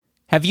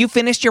Have you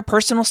finished your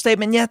personal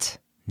statement yet?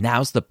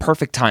 Now's the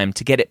perfect time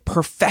to get it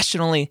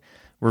professionally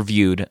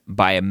reviewed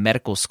by a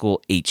medical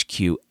school HQ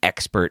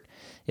expert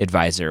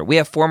advisor. We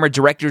have former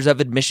directors of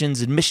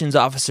admissions, admissions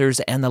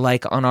officers, and the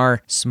like on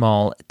our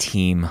small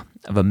team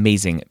of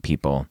amazing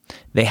people.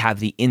 They have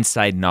the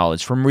inside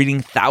knowledge from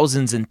reading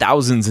thousands and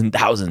thousands and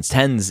thousands,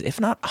 tens, if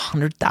not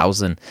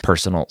 100,000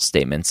 personal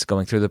statements,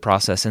 going through the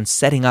process and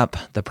setting up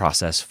the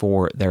process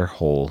for their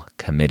whole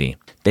committee.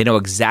 They know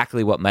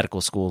exactly what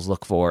medical schools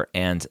look for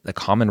and the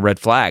common red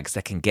flags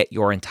that can get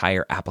your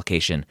entire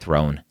application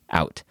thrown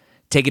out.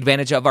 Take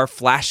advantage of our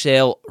flash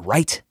sale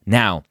right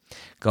now,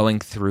 going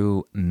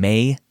through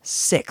May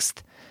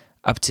 6th,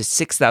 up to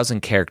 6,000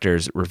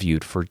 characters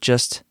reviewed for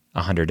just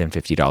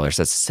 $150.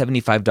 That's a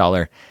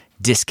 $75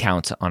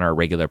 discount on our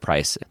regular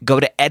price. Go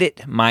to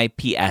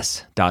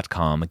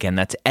editmyps.com. Again,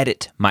 that's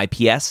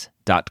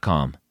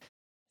editmyps.com.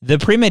 The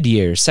Pre-Med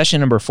Years,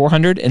 session number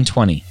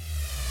 420.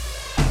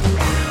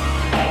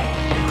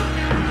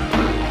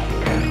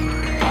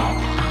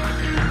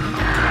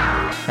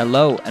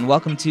 Hello, and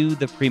welcome to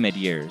the Pre-Med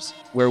Years,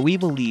 where we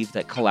believe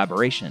that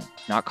collaboration,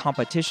 not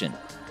competition,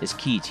 is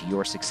key to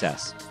your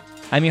success.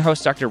 I'm your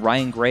host, Dr.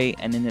 Ryan Gray,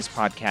 and in this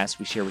podcast,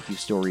 we share with you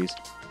stories,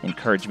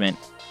 encouragement,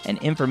 and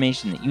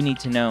information that you need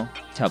to know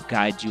to help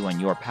guide you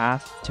on your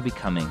path to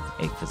becoming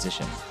a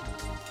physician.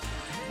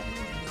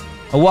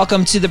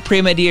 Welcome to the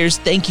Pre-Med Years.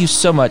 Thank you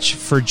so much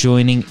for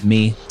joining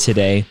me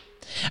today.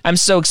 I'm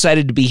so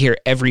excited to be here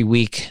every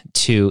week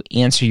to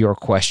answer your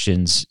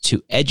questions,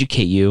 to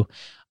educate you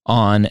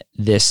on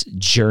this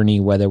journey,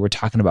 whether we're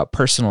talking about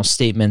personal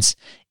statements,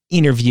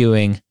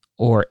 interviewing,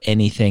 or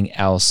anything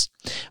else.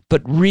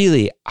 But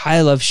really,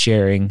 I love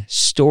sharing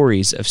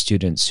stories of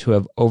students who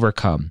have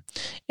overcome.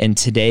 And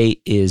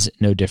today is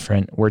no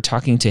different. We're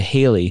talking to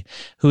Haley,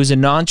 who is a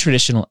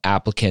non-traditional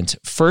applicant,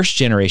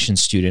 first-generation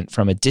student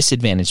from a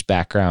disadvantaged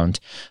background,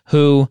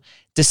 who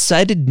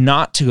decided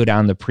not to go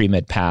down the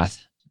pre-med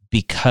path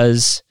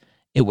because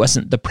it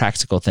wasn't the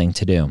practical thing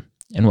to do.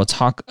 And we'll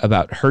talk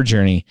about her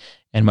journey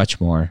and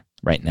much more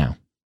right now.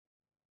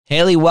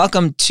 Haley,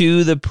 welcome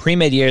to the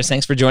Pre-Med Years.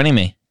 Thanks for joining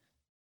me.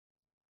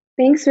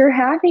 Thanks for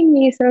having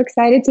me. So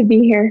excited to be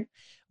here.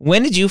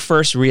 When did you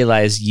first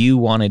realize you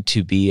wanted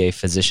to be a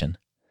physician?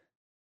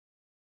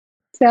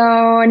 So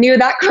I knew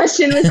that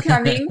question was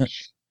coming.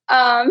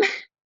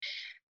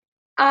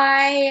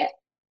 I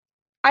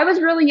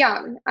was really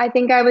young. I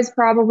think I was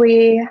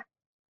probably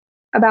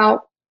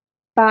about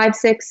 5,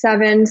 6,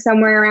 7,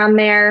 somewhere around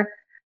there.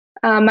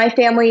 My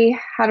family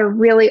had a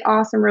really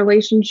awesome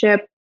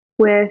relationship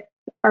with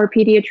our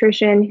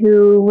pediatrician,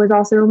 who was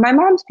also my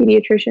mom's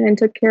pediatrician and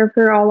took care of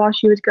her all while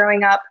she was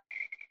growing up.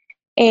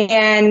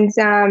 And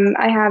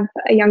I have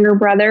a younger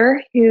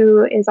brother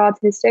who is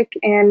autistic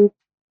and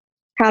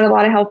had a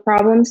lot of health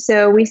problems.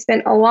 So we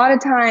spent a lot of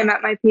time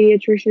at my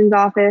pediatrician's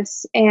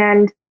office,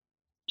 and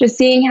just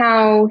seeing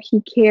how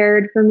he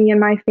cared for me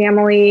and my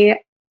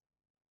family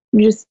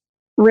just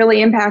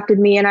really impacted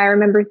me. And I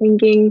remember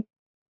thinking,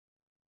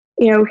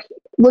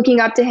 looking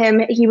up to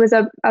him, he was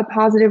a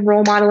positive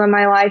role model in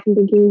my life, and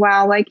thinking,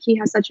 wow, like he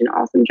has such an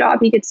awesome job.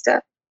 He gets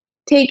to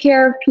take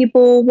care of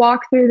people,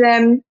 walk with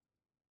them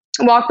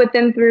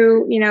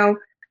through,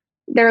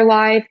 their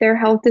life, their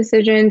health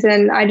decisions.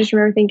 And I just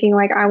remember thinking,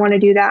 like, I want to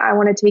do that. I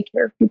want to take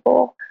care of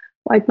people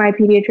like my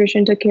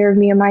pediatrician took care of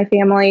me and my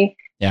family.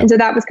 Yeah. And so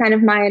that was kind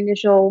of my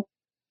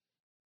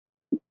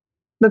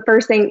the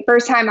first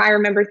time I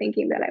remember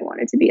thinking that I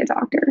wanted to be a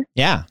doctor.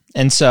 Yeah.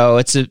 And so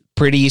it's a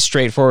pretty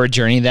straightforward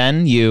journey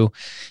then. You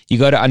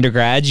go to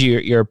undergrad,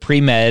 you're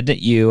pre-med,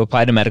 you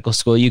apply to medical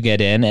school, you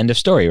get in, end of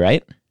story,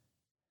 right?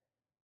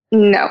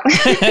 No.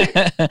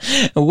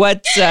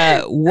 What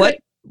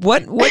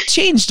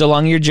changed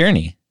along your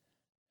journey?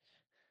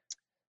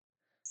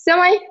 So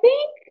I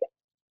think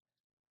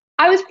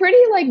I was pretty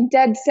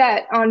dead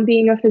set on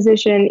being a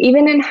physician.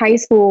 Even in high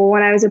school,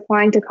 when I was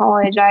applying to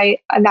college, I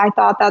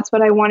thought that's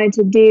what I wanted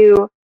to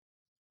do.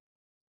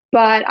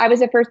 But I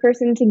was the first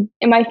person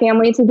in my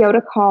family to go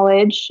to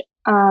college.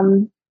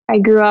 I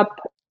grew up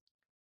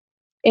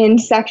in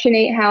Section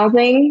 8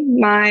 housing.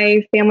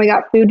 My family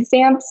got food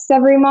stamps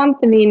every month.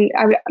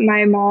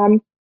 My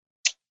mom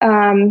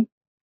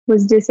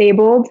was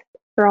disabled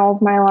for all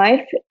of my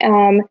life.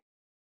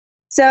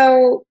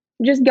 So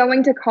just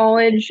going to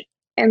college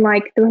and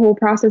the whole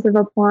process of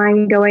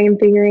applying, going and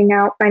figuring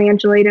out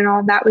financial aid and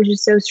all of that was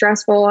just so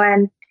stressful.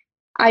 And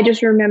I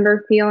just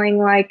remember feeling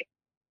like,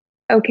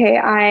 okay,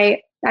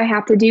 I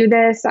have to do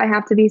this. I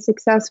have to be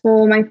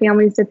successful. My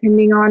family's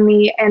depending on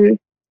me. And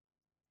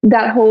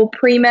that whole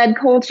pre-med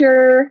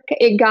culture,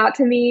 it got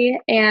to me.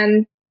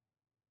 And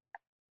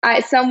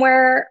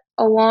somewhere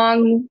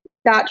along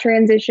that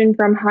transition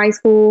from high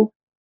school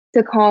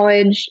to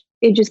college,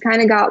 it just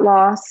kind of got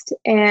lost.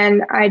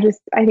 And I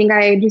think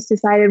I just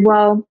decided,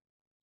 well,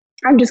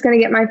 I'm just going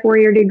to get my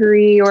 4-year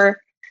degree,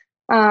 or,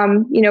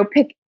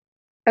 pick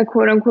a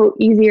quote unquote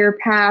easier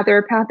path, or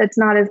a path that's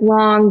not as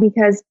long,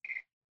 because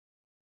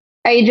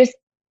I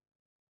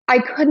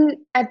couldn't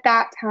at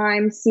that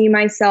time see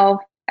myself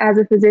as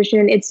a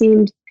physician. It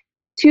seemed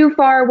too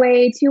far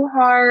away, too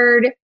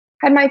hard.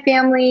 Had my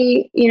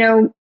family,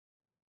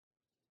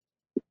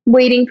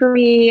 waiting for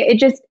me. It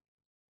just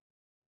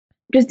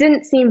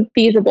didn't seem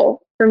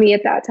feasible for me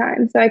at that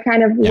time. So I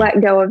kind of let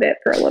go of it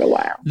for a little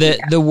while.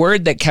 The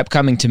word that kept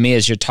coming to me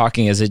as you're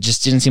talking is it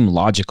just didn't seem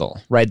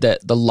logical, right? The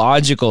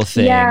logical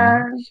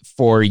thing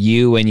for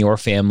you and your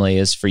family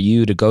is for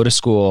you to go to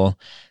school,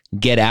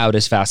 get out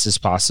as fast as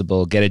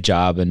possible, get a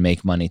job, and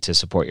make money to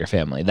support your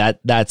family.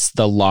 That's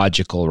the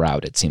logical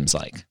route, it seems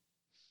like.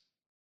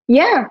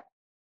 Yeah.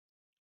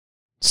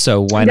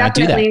 So why not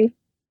do that?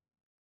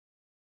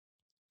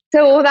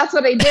 So that's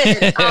what I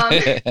did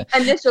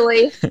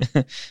initially.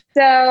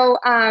 So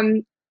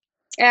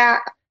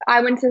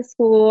I went to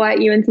school at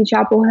UNC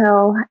Chapel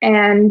Hill,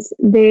 and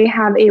they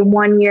have a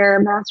 1-year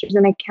master's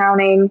in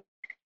accounting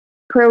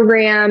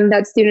program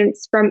that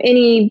students from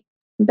any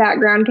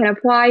background can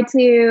apply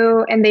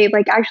to. And they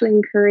actually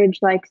encourage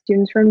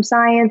students from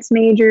science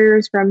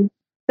majors, from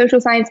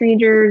social science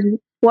majors,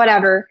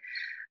 whatever.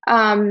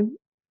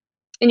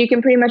 And you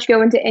can pretty much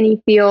go into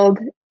any field,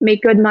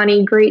 make good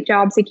money, great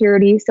job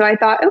security. So I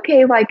thought,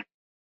 okay,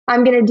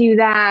 I'm going to do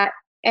that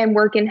and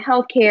work in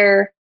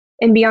healthcare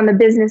and be on the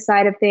business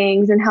side of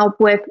things and help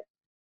with,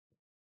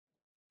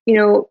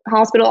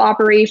 hospital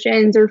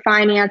operations or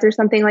finance or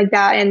something like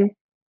that. And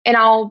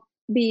I'll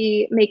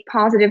make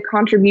positive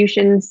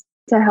contributions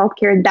to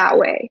healthcare that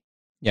way.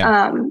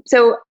 Yeah.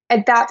 So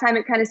at that time,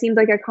 it kind of seemed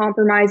like a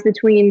compromise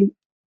between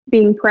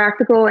being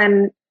practical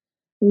and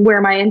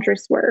where my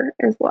interests were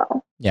as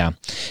well. Yeah.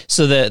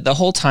 So the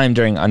whole time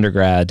during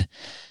undergrad,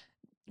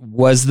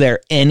 was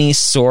there any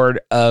sort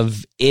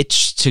of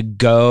itch to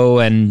go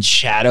and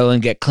shadow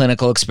and get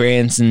clinical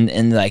experience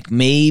and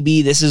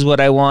maybe this is what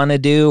I want to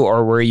do?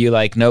 Or were you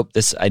like, nope,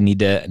 I need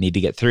to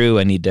get through.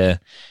 I need to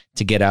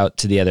get out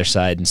to the other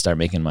side and start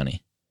making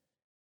money?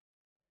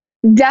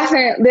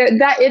 Definitely.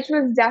 That itch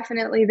was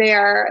definitely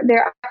there.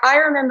 I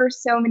remember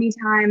so many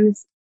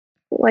times,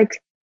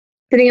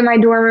 sitting in my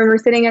dorm room or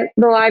sitting at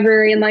the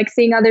library and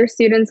seeing other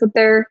students with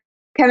their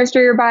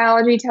chemistry or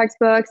biology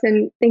textbooks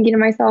and thinking to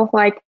myself,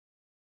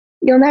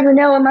 you'll never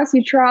know unless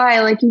you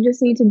try, you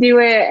just need to do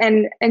it.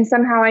 And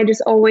somehow I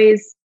just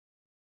always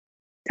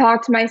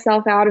talked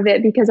myself out of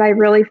it because I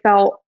really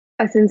felt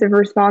a sense of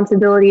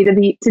responsibility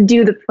to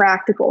do the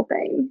practical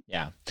thing.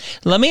 Yeah.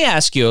 Let me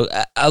ask you,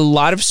 a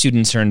lot of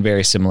students are in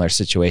very similar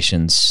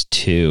situations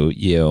to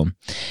you.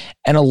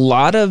 And a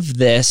lot of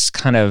this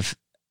kind of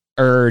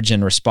urge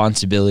and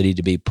responsibility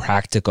to be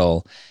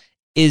practical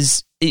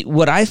is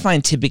what I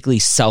find typically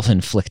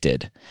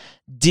self-inflicted.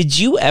 Did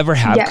you ever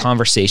have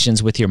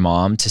conversations with your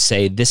mom to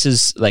say, this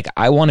is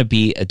I want to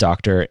be a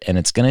doctor and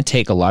it's going to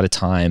take a lot of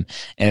time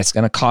and it's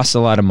going to cost a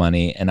lot of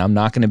money and I'm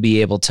not going to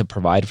be able to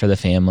provide for the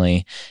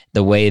family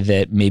the way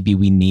that maybe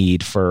we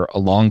need for a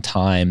long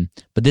time,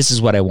 but this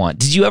is what I want.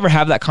 Did you ever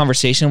have that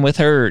conversation with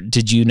her? Or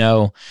did you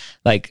know,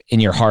 in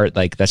your heart,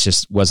 that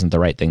just wasn't the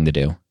right thing to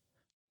do?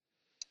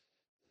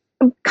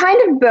 Kind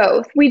of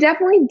both. We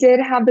definitely did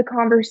have the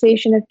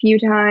conversation a few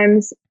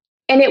times,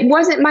 and it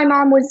wasn't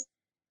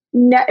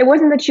it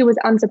wasn't that she was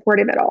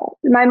unsupportive at all.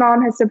 My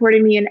mom has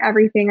supported me in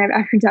everything I've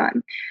ever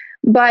done,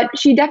 but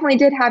she definitely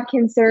did have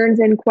concerns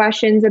and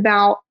questions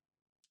about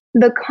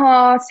the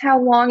cost, how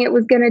long it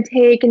was going to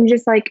take, and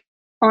just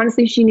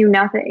honestly, she knew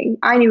nothing.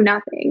 I knew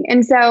nothing.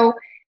 And so,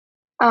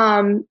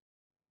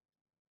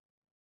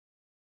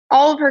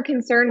 all of her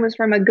concern was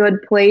from a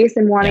good place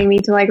and wanting me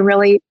to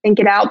really think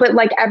it out. But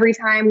every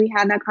time we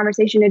had that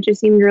conversation, it just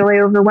seemed really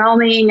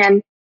overwhelming.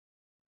 And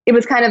it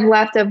was kind of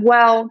left of,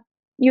 well,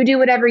 you do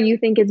whatever you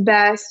think is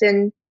best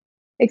and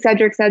et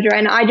cetera, et cetera.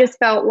 And I just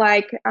felt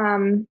I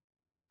don't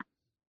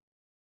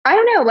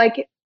know,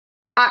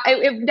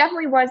 it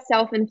definitely was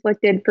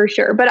self-inflicted for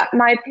sure. But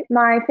my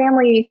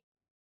family,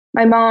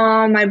 my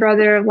mom, my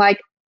brother,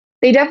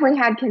 they definitely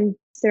had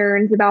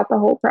concerns about the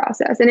whole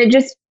process. And it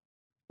just,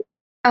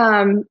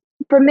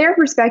 from their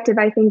perspective,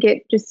 I think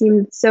it just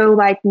seemed so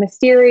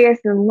mysterious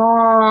and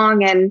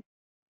long, and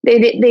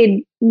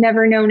they'd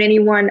never known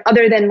anyone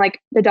other than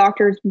the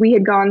doctors we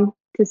had gone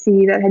to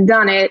see that had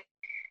done it.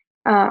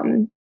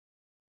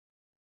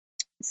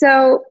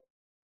 So,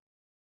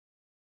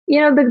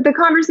 the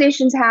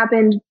conversations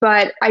happened,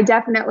 but I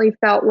definitely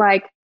felt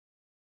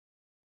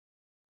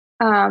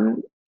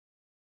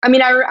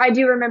I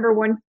do remember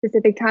one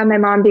specific time my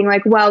mom being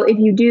well, if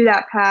you do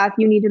that path,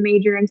 you need to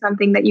major in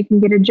something that you can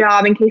get a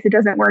job in case it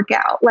doesn't work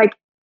out.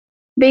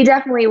 They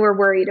definitely were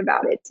worried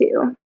about it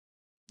too.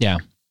 Yeah.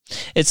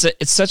 It's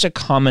such a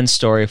common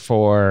story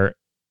for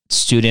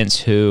students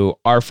who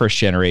are first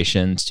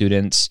generation,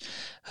 students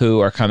who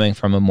are coming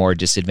from a more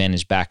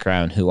disadvantaged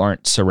background, who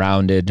aren't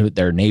surrounded,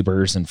 their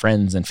neighbors and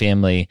friends and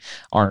family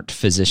aren't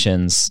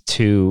physicians,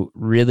 to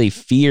really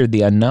fear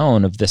the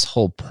unknown of this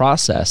whole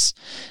process.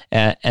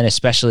 And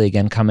especially,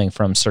 again, coming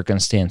from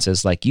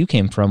circumstances like you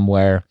came from,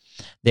 where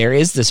there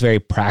is this very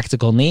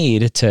practical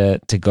need to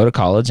go to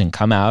college and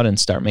come out and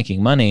start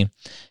making money,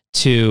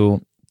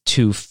 to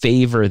to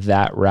favor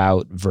that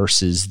route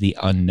versus the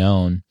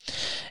unknown.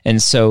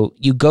 And so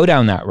you go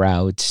down that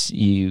route,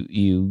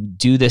 you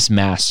do this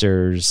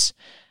master's,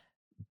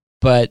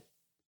 but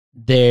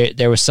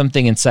there was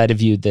something inside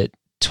of you that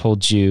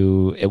told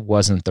you it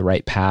wasn't the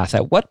right path.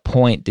 At what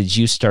point did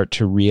you start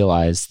to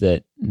realize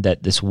that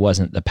this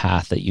wasn't the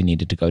path that you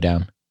needed to go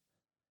down?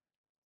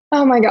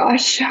 Oh my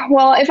gosh.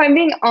 Well, if I'm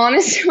being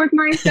honest with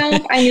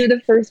myself, I knew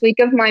the first week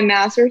of my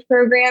master's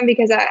program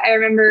because I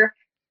remember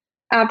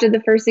after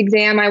the first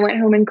exam, I went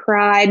home and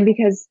cried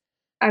because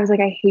I was like,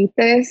 I hate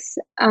this.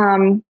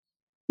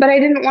 But I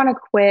didn't want to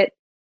quit.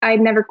 I'd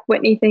never quit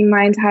anything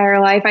my entire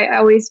life. I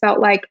always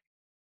felt like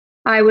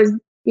I was,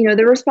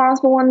 the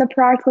responsible one, the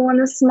practical one,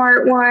 the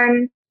smart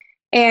one.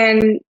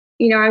 And,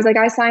 I was like,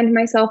 I signed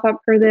myself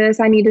up for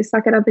this. I need to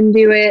suck it up and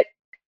do it.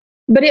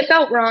 But it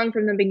felt wrong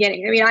from the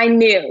beginning. I mean, I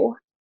knew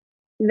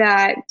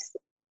that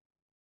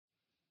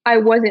I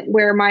wasn't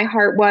where my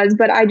heart was,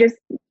 but I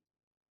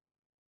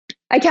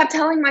kept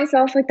telling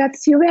myself, like,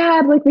 that's too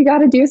bad. Like, we got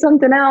to do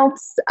something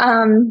else.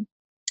 And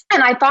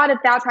I thought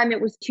at that time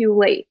it was too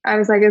late. I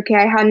was like, okay,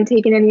 I hadn't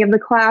taken any of the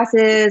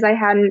classes. I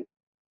hadn't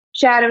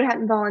shadowed,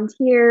 hadn't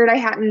volunteered. I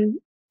hadn't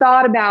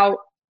thought about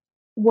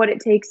what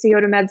it takes to go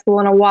to med school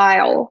in a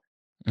while.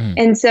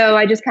 And so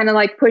I just kind of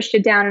like pushed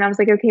it down and I was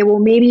like, okay, well,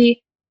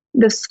 maybe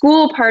the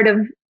school part of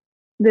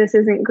this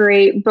isn't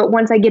great, but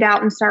once I get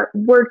out and start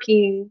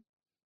working,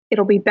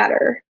 it'll be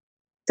better.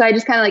 So I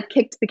just kind of like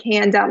kicked the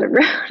can down the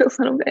road a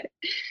little bit.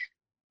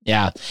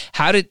 Yeah.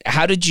 How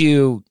did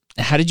you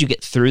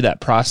get through that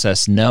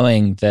process,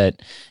 knowing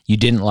that you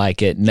didn't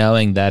like it,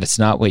 knowing that it's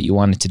not what you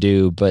wanted to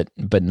do, but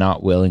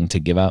not willing to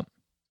give up?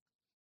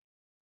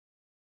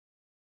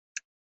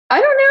 I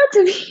don't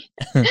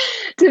know,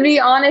 to be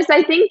honest.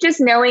 I think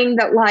just knowing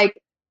that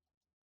like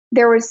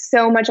there was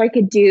so much I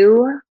could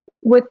do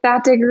with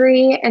that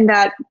degree and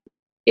that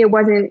I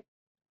wasn't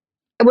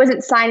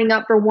signing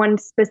up for one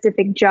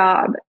specific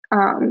job.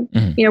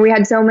 We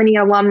had so many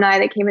alumni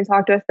that came and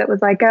talked to us that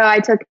was like, oh,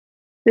 I took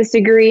this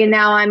degree and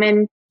now I'm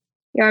in,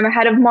 I'm a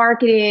head of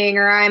marketing,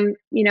 or I'm,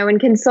 in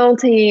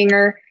consulting,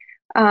 or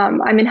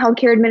I'm in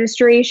healthcare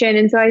administration.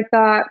 And so I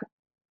thought,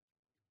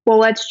 well,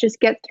 let's just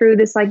get through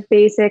this like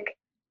basic,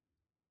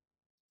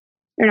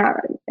 or not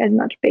as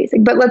much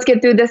basic, but let's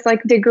get through this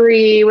like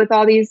degree with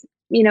all these,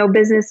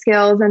 business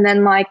skills, and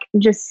then like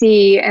just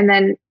see. And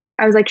then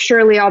I was like,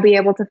 surely I'll be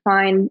able to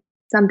find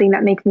something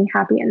that makes me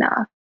happy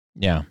enough.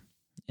 Yeah.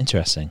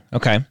 Interesting.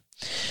 Okay.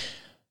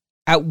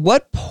 At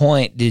what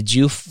point did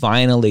you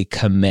finally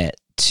commit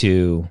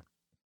to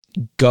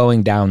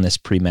going down this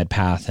pre-med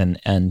path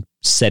and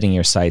setting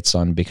your sights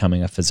on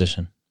becoming a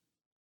physician?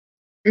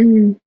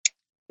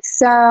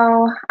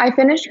 So I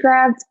finished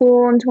grad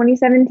school in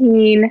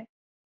 2017,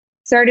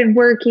 started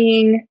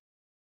working,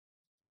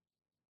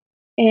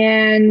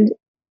 and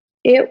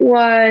it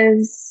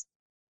was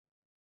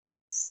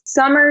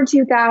summer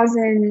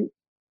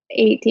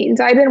 2018.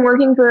 So I'd been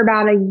working for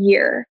about a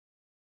year,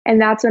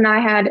 and that's when I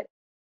had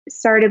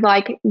started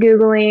like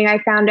Googling. I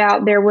found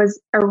out there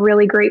was a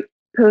really great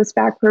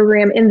post-bac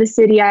program in the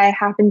city I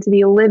happened to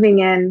be living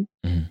in.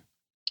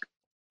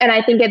 And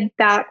I think at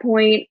that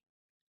point,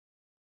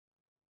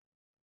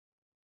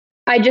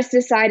 I just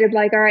decided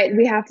like, all right,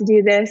 we have to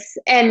do this,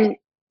 and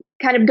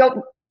kind of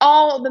go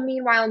all the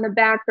meanwhile in the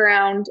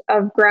background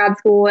of grad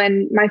school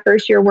and my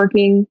first year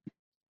working,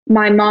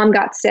 my mom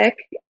got sick.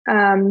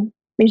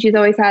 She's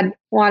always had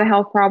a lot of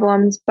health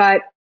problems,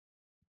 but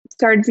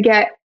started to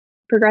get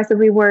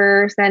progressively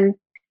worse, and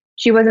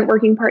she wasn't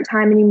working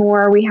part-time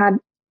anymore. We had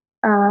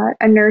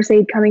a nurse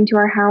aide coming to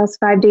our house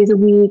 5 days a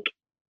week,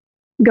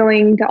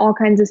 going to all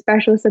kinds of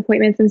specialist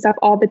appointments and stuff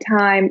all the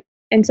time.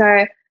 And so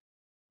I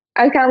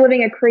was kind of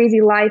living a crazy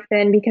life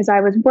then, because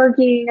I was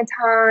working a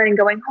ton and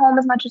going home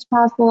as much as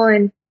possible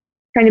and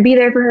trying to be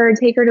there for her,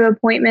 take her to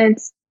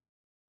appointments,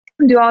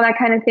 do all that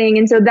kind of thing.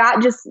 And so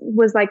that just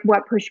was like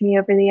what pushed me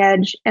over the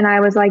edge. And I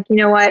was like, you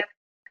know what?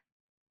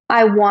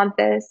 I want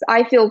this.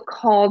 I feel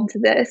called to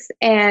this,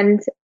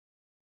 and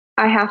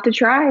I have to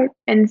try it.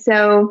 And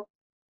so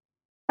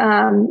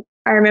I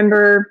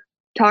remember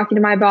talking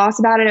to my boss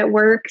about it at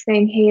work,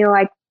 saying, hey,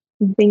 like,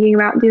 I'm thinking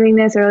about doing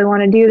this. I really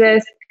want to do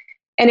this.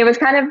 And it was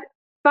kind of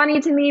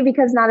funny to me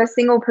because not a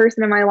single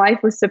person in my life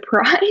was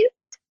surprised.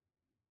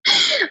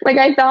 Like,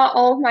 I thought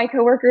all of my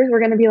coworkers were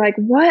going to be like,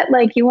 what?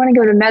 Like, you want to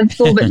go to med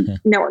school? But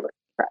no one was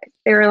surprised.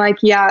 They were like,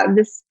 yeah,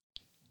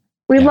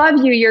 we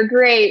love you. You're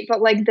great.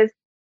 But like this,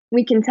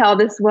 we can tell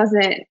this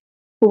wasn't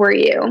for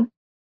you.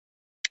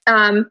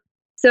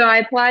 So I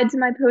applied to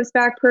my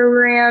post-bac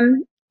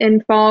program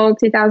in fall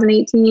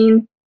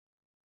 2018,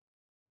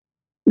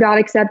 got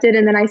accepted,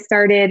 and then I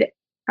started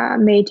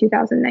May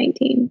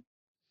 2019.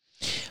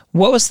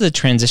 What was the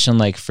transition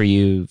like for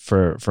you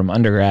from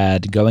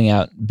undergrad, going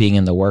out, being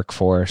in the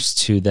workforce,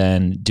 to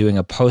then doing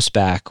a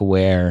post-bac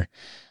where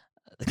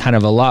kind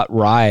of a lot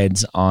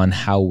rides on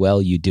how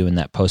well you do in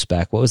that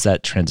post-bac? What was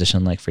that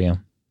transition like for you?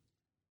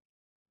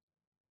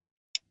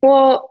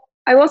 Well,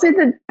 I will say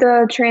that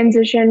the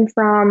transition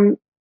from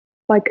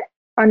like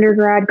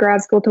undergrad,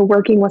 grad school to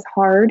working was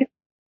hard.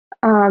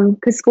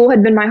 because school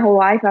had been my whole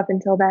life up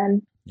until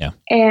then. Yeah.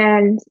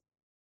 And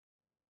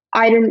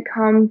I didn't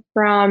come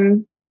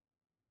from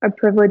a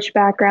privileged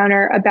background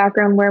or a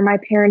background where my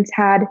parents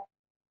had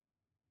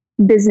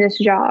business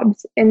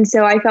jobs. And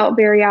so I felt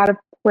very out of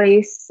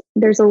place.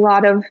 There's a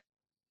lot of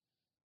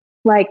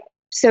like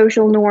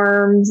social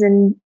norms,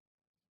 and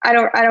I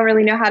don't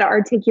really know how to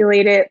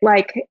articulate it,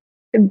 like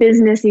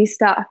businessy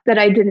stuff that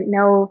I didn't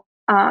know.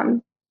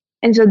 And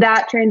so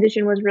that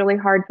transition was really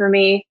hard for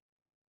me.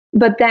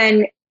 But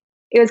then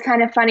it was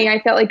kind of funny. I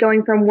felt like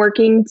going from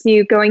working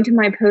to going to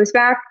my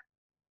post-bac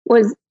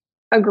was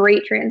a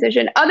great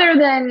transition, other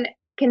than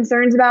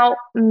concerns about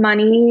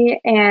money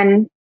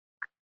and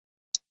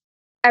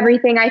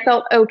everything. I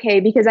felt okay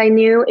because I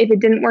knew if it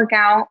didn't work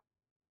out,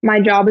 my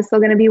job is still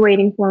going to be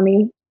waiting for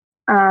me.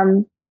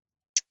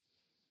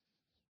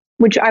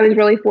 Which I was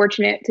really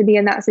fortunate to be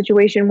in that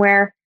situation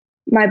where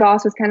my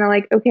boss was kind of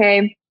like,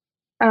 okay,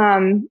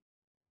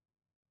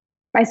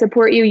 I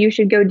support you. You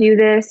should go do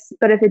this.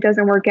 But if it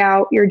doesn't work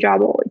out, your job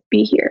will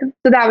be here.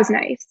 So that was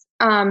nice.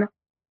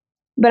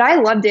 But I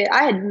loved it.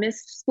 I had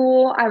missed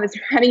school. I was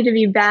ready to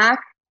be back.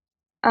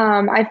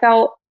 I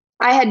felt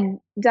I had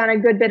done a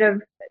good bit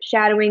of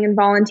shadowing and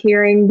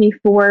volunteering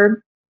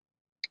before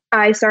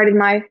I started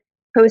my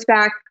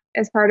post-bac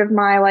as part of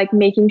my like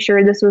making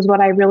sure this was what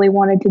I really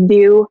wanted to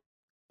do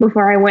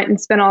before I went and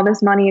spent all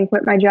this money and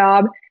quit my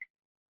job.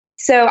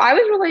 So I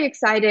was really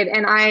excited,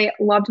 and I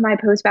loved my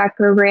post-bac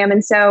program.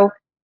 And so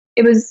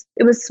it was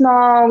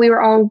small. We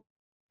were all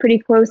pretty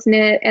close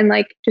knit, and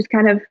like just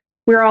kind of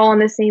we were all on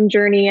the same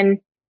journey, and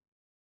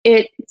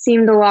it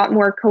seemed a lot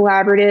more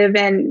collaborative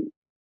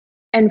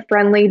and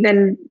friendly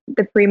than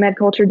the pre-med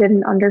culture did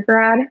in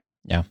undergrad.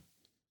 Yeah.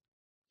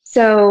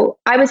 So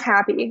I was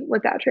happy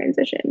with that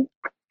transition.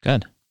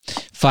 Good.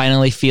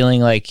 Finally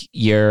feeling like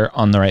you're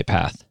on the right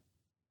path.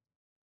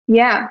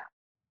 Yeah.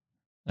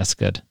 That's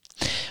good.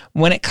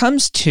 When it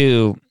comes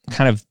to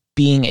kind of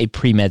being a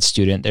pre-med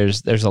student,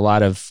 there's a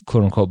lot of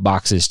quote unquote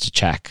boxes to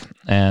check.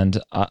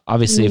 And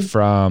obviously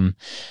from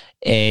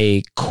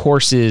a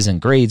courses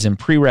and grades and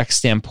prereq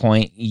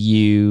standpoint,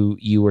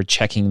 you were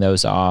checking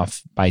those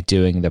off by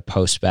doing the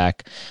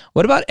post-bac.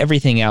 What about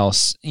everything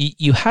else?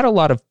 You had a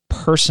lot of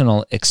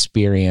personal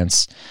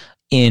experience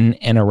in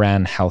and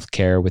around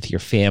healthcare with your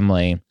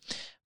family,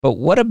 but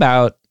what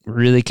about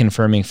really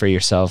confirming for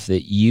yourself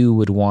that you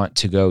would want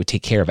to go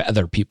take care of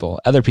other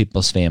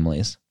people's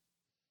families?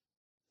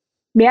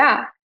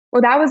 Yeah.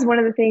 Well, that was one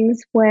of the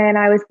things when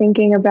I was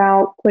thinking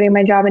about quitting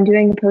my job and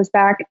doing the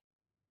post-bac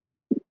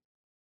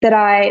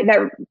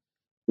that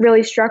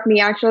really struck me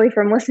actually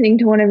from listening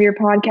to one of your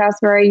podcasts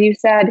where you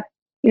said,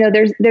 you know,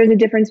 there's a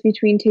difference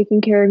between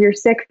taking care of your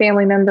sick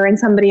family member and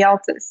somebody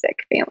else's sick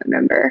family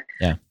member.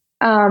 Yeah.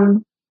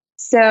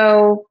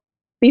 So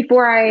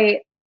before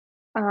I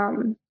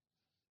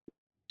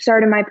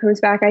started my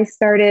post-bac, I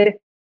started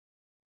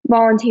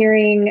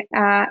volunteering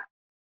at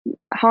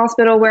a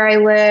hospital where I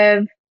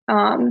live,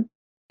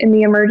 in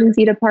the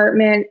emergency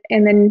department.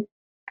 And then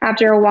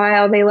after a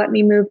while, they let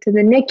me move to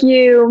the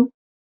NICU.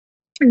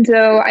 And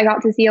so I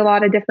got to see a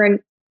lot of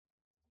different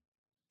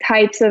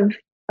types of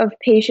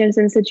patients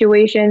and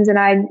situations. And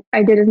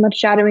I did as much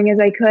shadowing as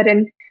I could.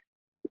 And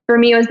for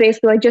me, it was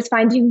basically like just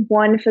finding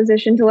one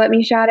physician to let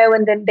me shadow.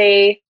 And then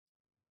they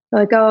were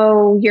like,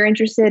 oh, you're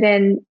interested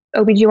in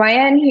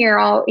OBGYN? Here,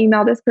 I'll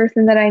email this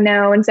person that I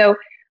know. And so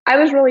I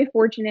was really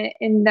fortunate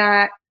in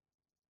that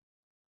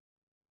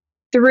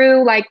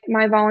through like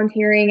my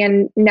volunteering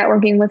and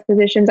networking with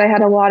physicians, I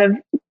had a lot of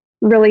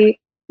really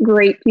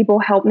great people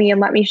help me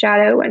and let me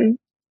shadow. And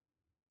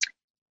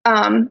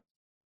I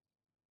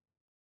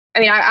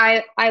mean,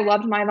 I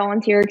loved my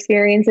volunteer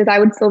experiences. I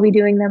would still be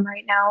doing them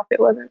right now if it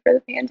wasn't for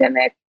the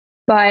pandemic.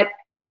 But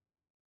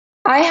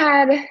I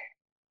had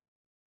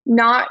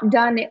not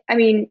done,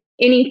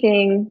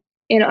 anything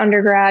in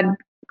undergrad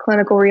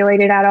clinical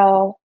related at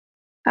all.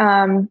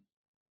 And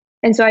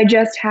so I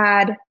just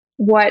had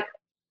what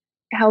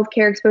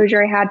healthcare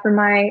exposure I had from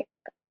my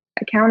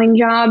accounting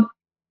job,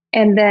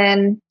 and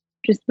then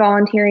just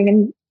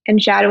volunteering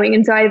and shadowing.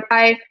 And so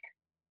I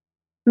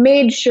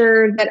made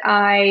sure that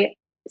I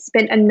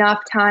spent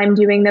enough time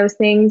doing those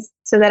things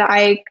so that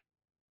I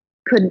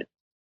could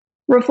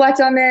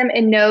reflect on them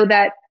and know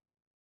that,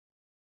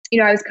 you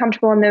know, I was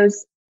comfortable in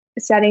those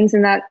settings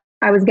and that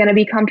I was going to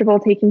be comfortable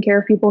taking care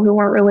of people who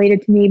weren't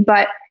related to me.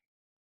 But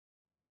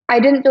I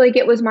didn't feel like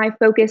it was my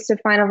focus to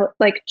finally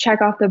like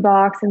check off the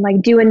box and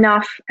like do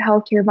enough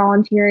healthcare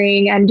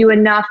volunteering and do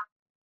enough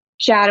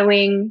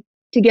shadowing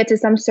to get to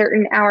some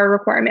certain hour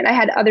requirement. I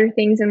had other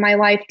things in my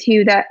life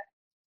too that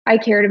I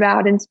cared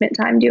about and spent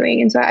time doing.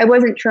 And so I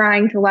wasn't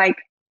trying to like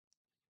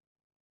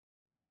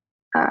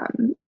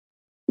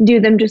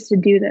do them just to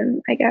do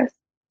them, I guess.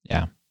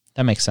 Yeah,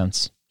 that makes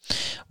sense.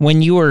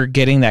 When you were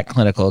getting that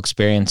clinical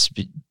experience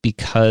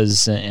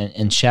because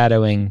and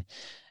shadowing,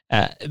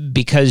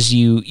 because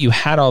you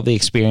had all the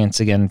experience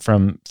again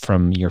from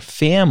your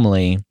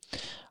family,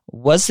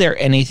 was there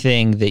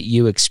anything that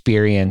you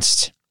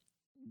experienced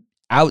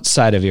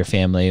outside of your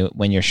family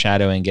when you're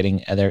shadowing,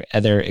 getting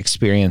other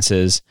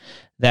experiences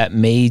that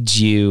made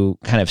you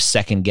kind of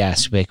second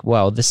guess, like,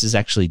 well, this is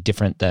actually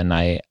different than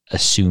I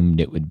assumed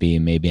it would be.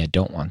 Maybe I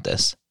don't want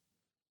this.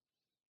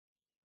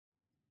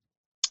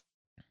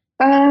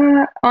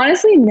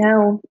 Honestly,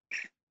 no.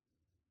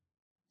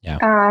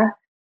 Yeah.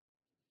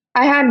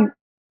 I had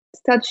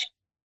such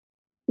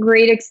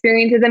great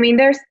experiences. I mean,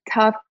 there's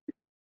tough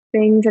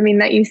things, I mean,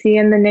 that you see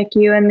in the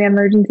NICU and the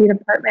emergency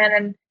department,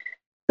 and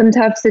some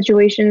tough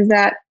situations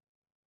that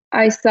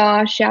I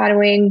saw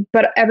shadowing.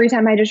 But every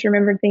time I just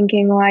remember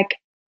thinking, like,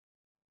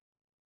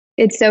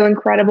 it's so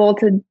incredible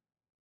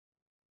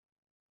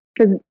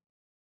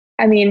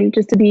I mean,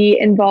 just to be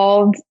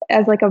involved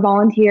as like a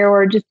volunteer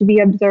or just to be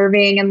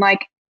observing. And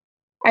like,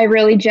 I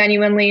really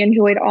genuinely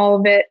enjoyed all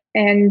of it.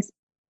 And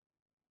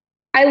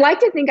I like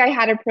to think I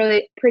had a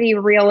pretty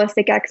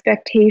realistic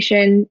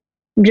expectation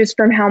just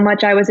from how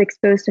much I was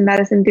exposed to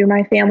medicine through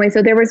my family.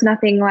 So there was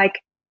nothing like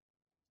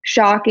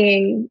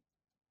shocking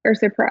or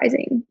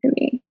surprising to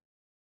me.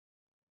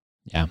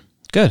 Yeah,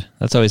 good.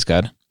 That's always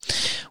good.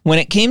 When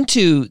it came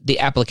to the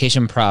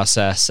application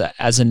process,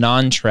 as a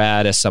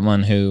non-trad, as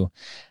someone who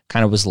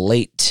kind of was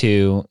late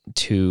to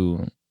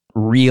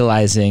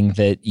realizing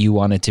that you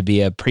wanted to be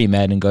a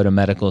pre-med and go to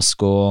medical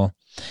school,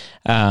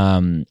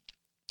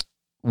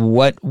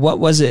 what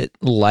was it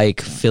like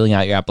filling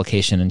out your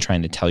application and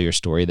trying to tell your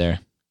story there?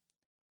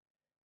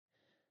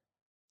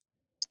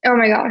 Oh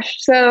my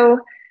gosh. So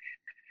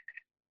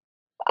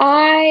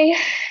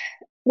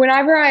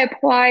whenever I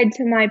applied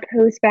to my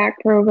post-bac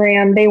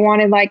program, they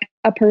wanted like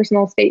a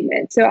personal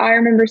statement. So I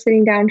remember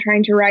sitting down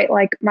trying to write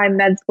like my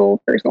med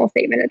school personal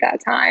statement at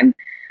that time.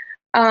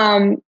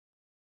 I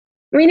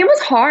mean, it was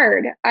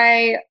hard.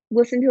 I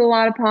listened to a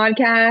lot of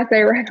podcasts.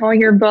 I read all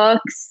your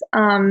books.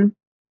 I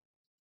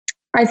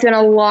spent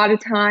a lot of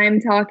time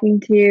talking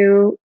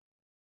to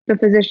the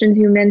physicians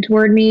who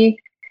mentored me.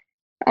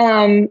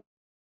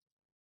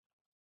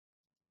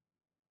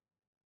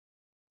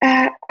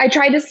 I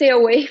tried to stay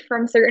away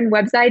from certain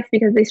websites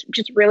because they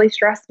just really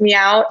stressed me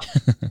out.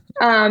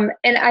 And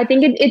I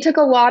think it took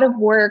a lot of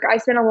work. I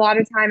spent a lot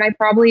of time. I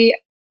probably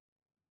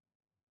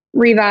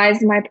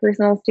revised my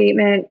personal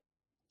statement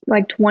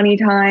like 20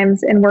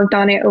 times and worked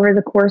on it over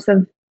the course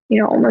of,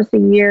 almost a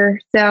year.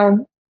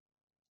 So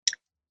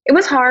it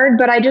was hard,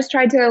 but I just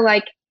tried to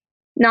like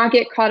not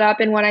get caught up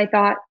in what I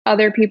thought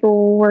other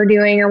people were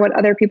doing or what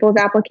other people's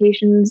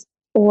applications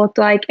looked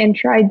like, and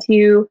tried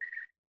to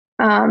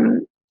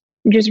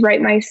just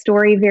write my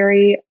story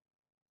very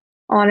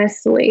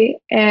honestly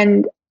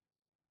and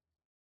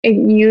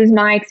use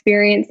my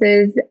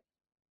experiences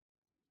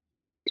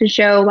to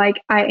show like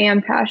I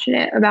am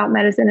passionate about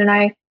medicine and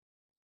I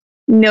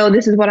know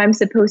this is what I'm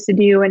supposed to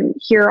do, and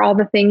here are all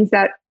the things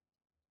that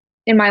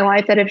in my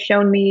life that have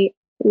shown me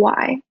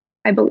why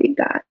I believe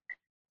that.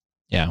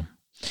 Yeah.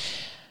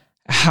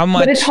 How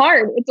much? But it's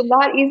hard. It's a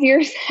lot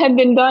easier said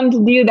than done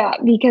to do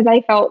that, because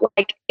I felt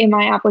like in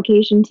my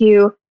application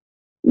too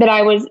that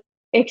I was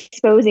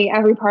exposing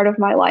every part of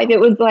my life. It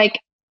was like,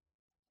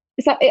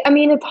 so, I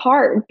mean, it's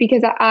hard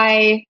because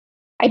I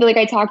feel like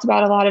I talked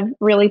about a lot of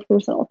really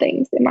personal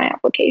things in my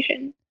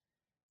application.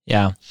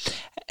 Yeah.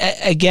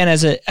 Again,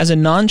 as a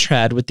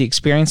non-trad, with the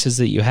experiences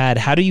that you had,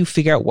 how do you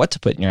figure out what to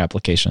put in your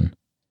application?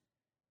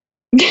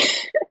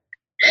 That's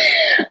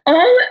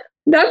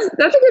a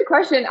good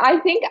question. I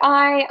think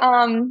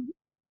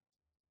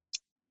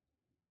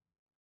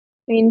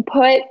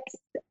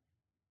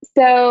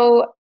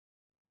so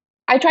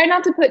I tried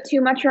not to put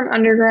too much from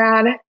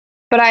undergrad,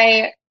 but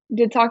I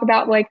did talk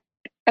about like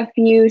a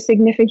few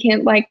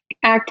significant like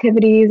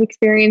activities,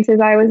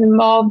 experiences I was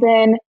involved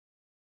in.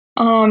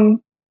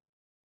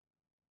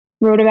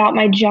 Wrote about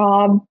my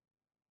job,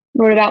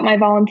 wrote about my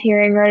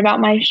volunteering, wrote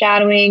about my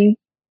shadowing.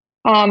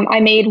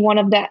 I made one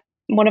of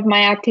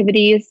my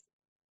activities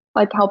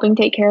like helping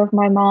take care of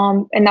my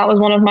mom, and that was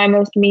one of my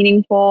most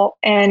meaningful,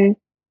 and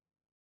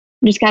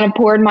just kind of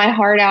poured my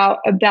heart out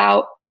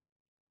about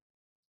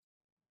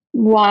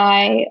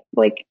why,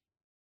 like,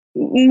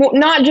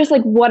 not just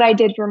like what I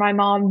did for my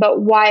mom,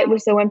 but why it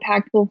was so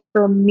impactful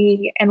for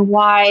me and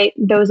why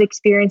those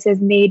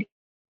experiences made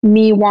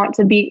me want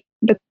to be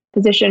the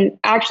physician.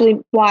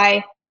 Actually,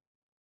 why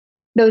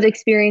those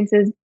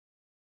experiences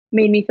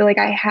made me feel like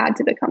I had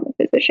to become a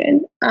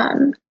physician.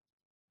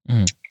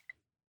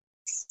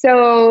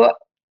 So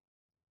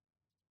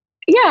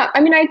yeah,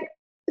 I mean,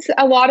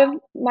 a lot of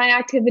my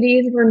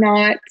activities were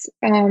not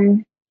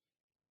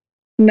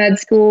med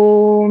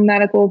school,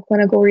 medical,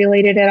 clinical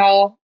related at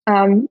all.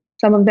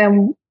 Some of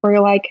them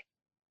were like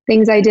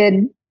things I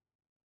did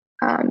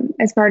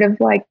as part of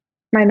like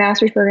my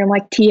master's program,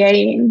 like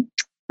TAing.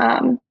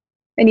 And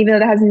even though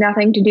that has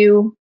nothing to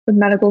do with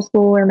medical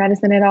school or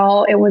medicine at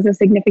all, it was a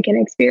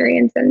significant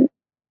experience and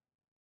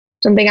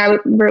something I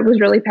was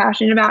really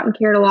passionate about and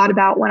cared a lot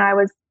about when I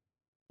was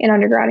in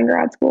undergrad and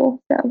grad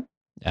school. So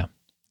yeah,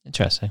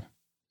 interesting.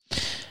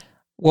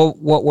 Well,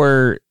 what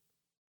were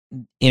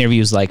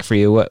interviews like for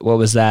you? What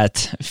was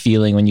that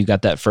feeling when you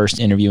got that first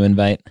interview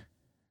invite?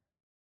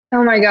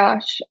 Oh my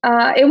gosh.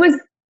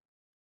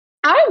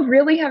 I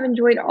really have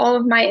enjoyed all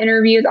of my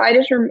interviews. I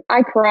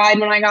cried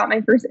when I got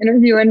my first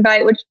interview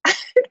invite, which I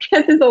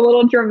guess is a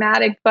little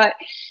dramatic, but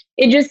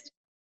it just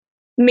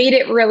made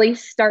it really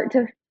start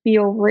to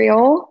feel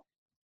real.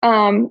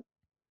 Um,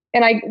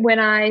 and when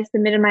I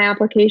submitted my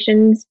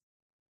applications,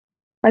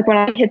 like when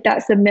I hit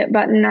that submit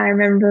button, I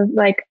remember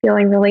like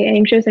feeling really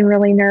anxious and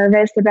really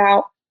nervous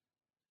about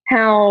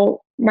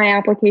how my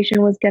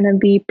application was going to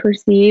be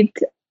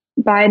perceived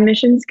by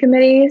admissions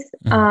committees.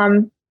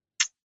 And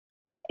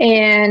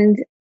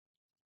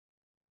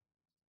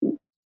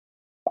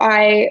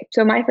one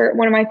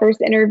of my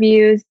first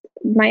interviews,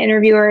 my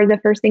interviewer, the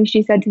first thing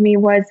she said to me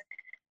was,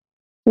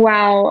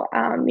 "Wow,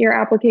 your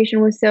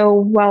application was so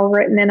well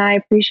written, and I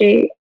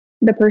appreciate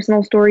the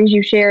personal stories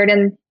you shared."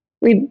 And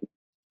the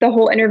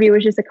whole interview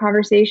was just a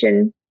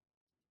conversation,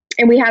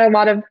 and we had a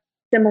lot of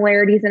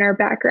similarities in our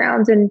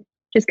backgrounds, and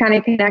just kind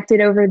of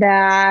connected over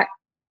that.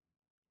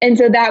 And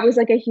so that was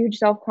like a huge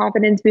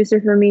self-confidence booster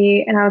for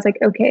me. And I was like,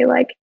 okay,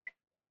 like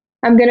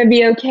I'm gonna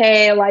be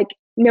okay. Like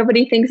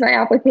nobody thinks my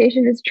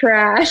application is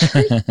trash.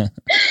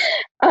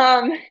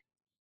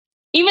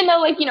 Even though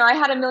like, I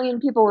had a million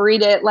people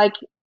read it, like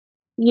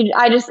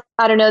I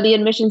don't know, the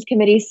admissions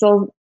committee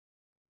still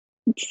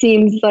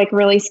seems like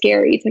really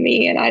scary to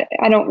me. And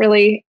I don't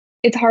really,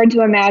 it's hard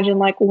to imagine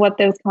like what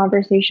those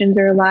conversations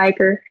are like,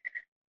 or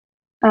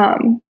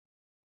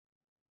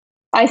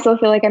I still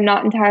feel like I'm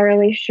not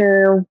entirely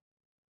sure,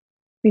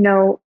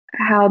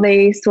 how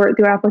they sort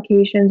through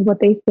applications, what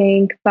they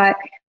think, but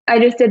I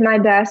just did my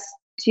best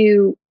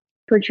to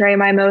portray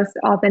my most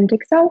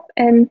authentic self.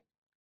 And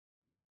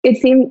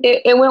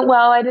it went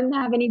well. I didn't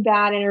have any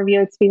bad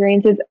interview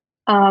experiences.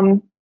 I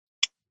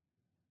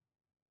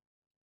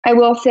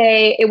will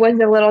say it was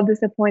a little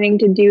disappointing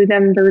to do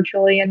them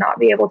virtually and not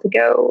be able to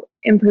go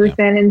in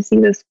person and see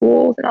the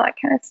schools and all that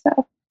kind of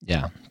stuff.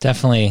 Yeah,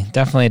 definitely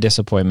a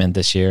disappointment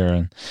this year.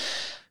 And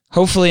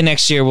hopefully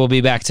next year we'll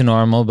be back to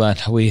normal,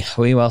 but we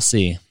will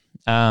see.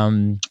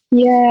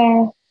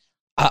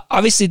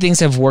 Obviously things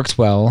have worked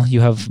well.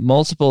 You have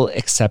multiple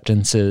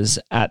acceptances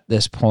at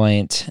this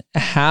point.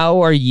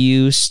 How are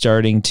you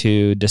starting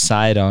to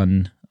decide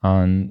on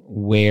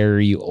where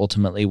you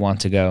ultimately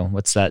want to go?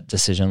 What's that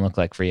decision look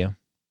like for you?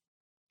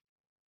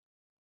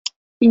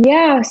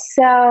 Yeah,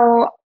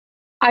 so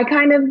I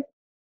kind of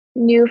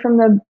knew from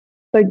the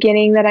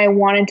beginning that I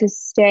wanted to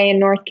stay in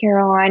North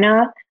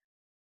Carolina,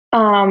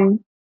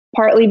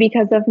 partly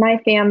because of my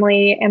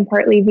family and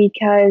partly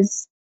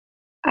because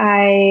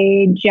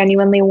I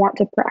genuinely want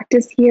to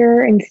practice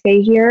here and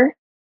stay here.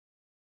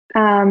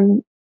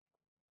 So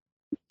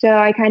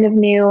I kind of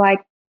knew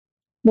like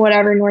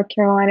whatever North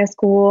Carolina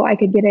school I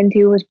could get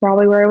into was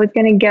probably where I was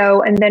going to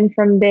go. And then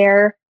from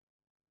there,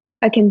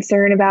 a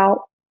concern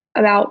about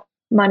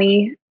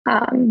money.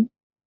 So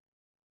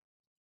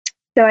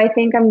I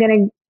think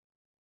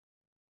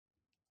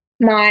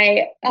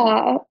my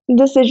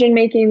decision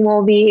making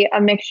will be a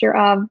mixture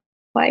of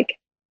like,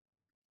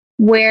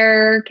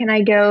 where can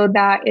I go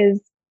that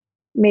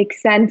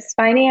makes sense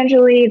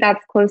financially,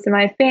 that's close to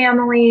my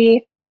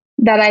family,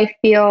 that I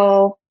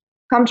feel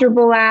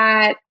comfortable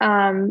at.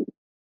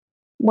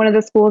 One of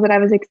the schools that I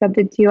was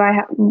accepted to, I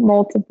have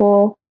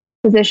multiple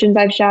positions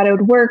I've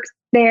shadowed work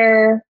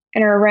there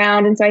and are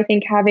around. And so I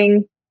think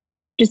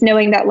just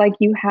knowing that like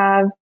you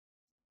have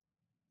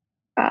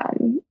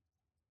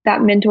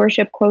that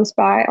mentorship close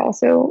by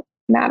also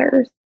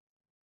matters.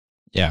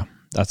 Yeah,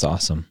 that's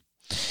awesome.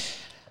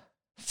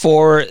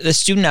 For the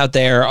student out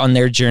there on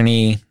their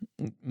journey,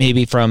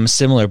 maybe from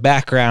similar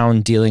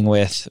background, dealing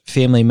with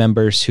family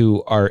members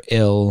who are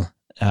ill,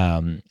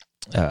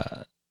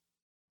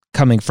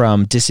 coming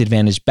from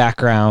disadvantaged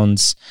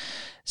backgrounds,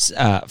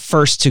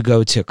 first to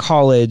go to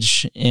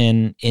college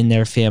in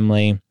their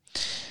family,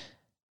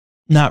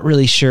 not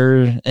really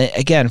sure,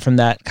 again, from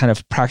that kind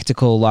of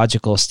practical,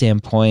 logical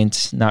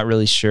standpoint, not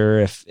really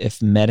sure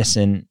if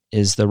medicine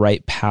is the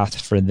right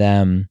path for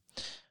them.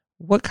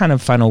 What kind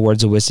of final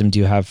words of wisdom do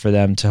you have for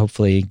them to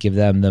hopefully give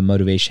them the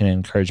motivation and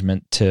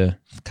encouragement to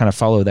kind of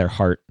follow their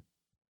heart?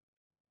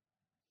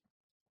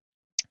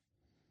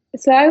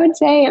 So I would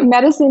say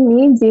medicine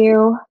needs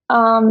you.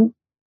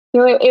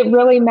 It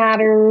really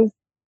matters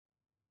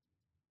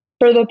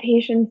for the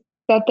patients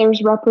that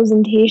there's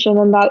representation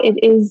and that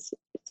it is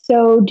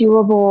so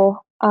doable.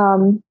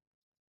 And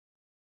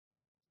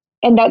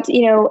that's,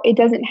 it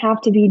doesn't have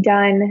to be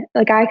done.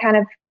 Like I kind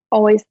of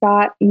always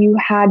thought you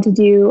had to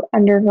do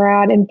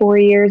undergrad in 4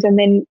 years and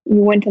then you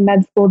went to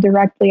med school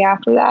directly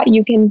after that.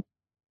 You can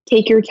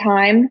take your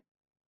time.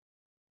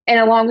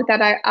 And along with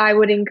that, I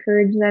would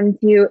encourage them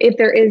to, if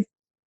there is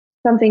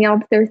something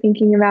else they're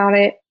thinking about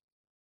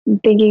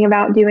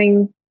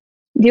doing,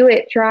 do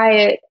it, try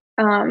it.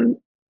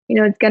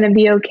 It's going to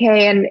be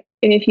okay. And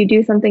if you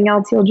do something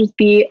else, you'll just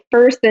be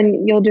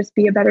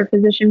a better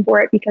physician for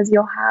it because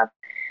you'll have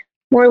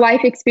more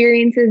life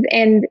experiences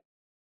and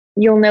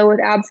you'll know with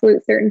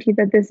absolute certainty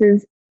that this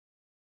is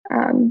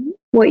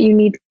what you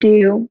need to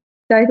do.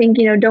 So I think,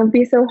 don't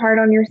be so hard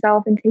on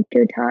yourself and take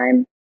your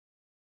time.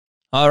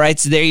 All right.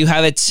 So there you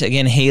have it.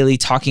 Again, Haley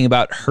talking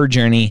about her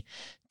journey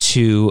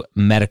to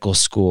medical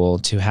school,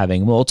 to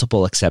having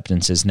multiple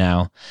acceptances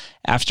now,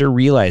 after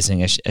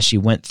realizing as she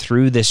went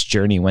through this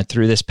journey, went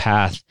through this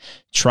path,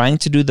 trying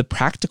to do the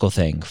practical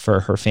thing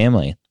for her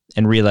family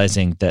and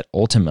realizing that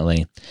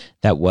ultimately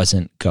that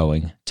wasn't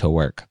going to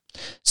work.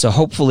 So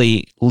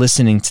hopefully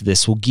listening to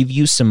this will give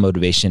you some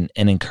motivation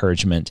and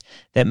encouragement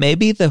that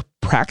maybe the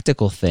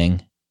practical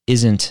thing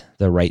isn't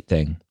the right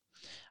thing.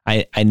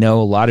 I know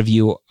a lot of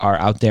you are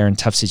out there in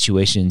tough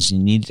situations. You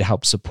need to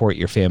help support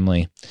your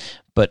family.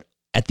 But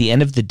at the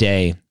end of the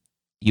day,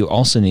 you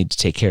also need to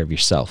take care of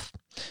yourself.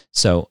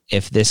 So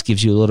if this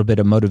gives you a little bit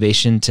of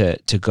motivation to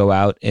go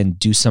out and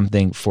do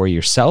something for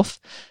yourself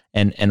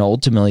and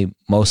ultimately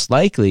most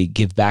likely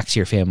give back to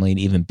your family in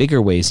even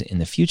bigger ways in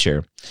the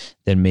future,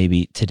 then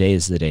maybe today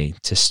is the day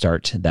to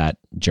start that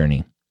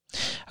journey. I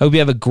hope you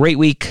have a great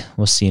week.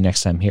 We'll see you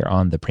next time here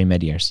on the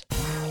Pre-Med Years.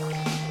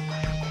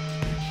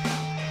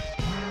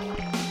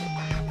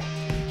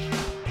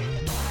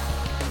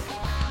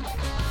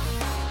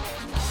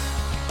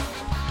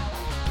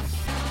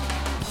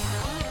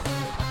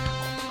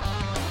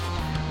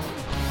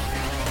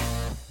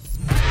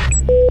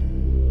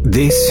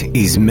 This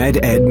is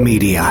MedEd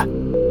Media.